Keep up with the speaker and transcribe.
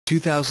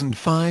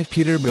2005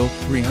 Peterbilt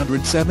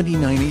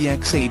 379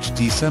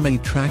 EXHD Semi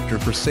Tractor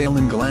for sale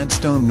in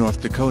Gladstone,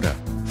 North Dakota,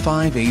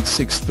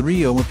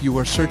 58630. If you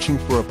are searching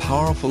for a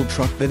powerful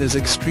truck that is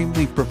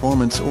extremely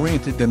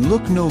performance-oriented, then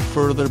look no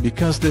further,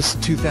 because this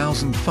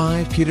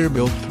 2005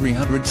 Peterbilt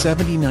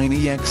 379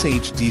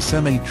 EXHD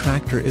Semi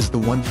Tractor is the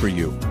one for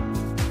you.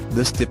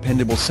 This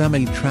dependable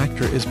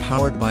semi-tractor is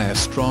powered by a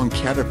strong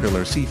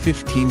Caterpillar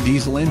C15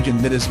 diesel engine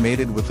that is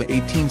mated with an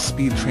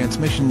 18-speed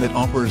transmission that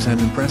offers an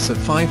impressive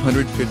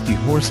 550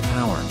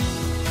 horsepower.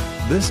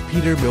 This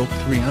Peterbilt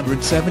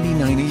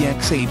 379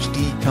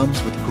 EXHD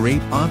comes with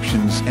great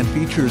options and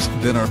features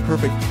that are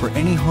perfect for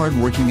any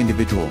hard-working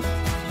individual.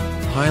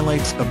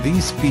 Highlights of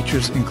these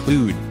features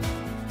include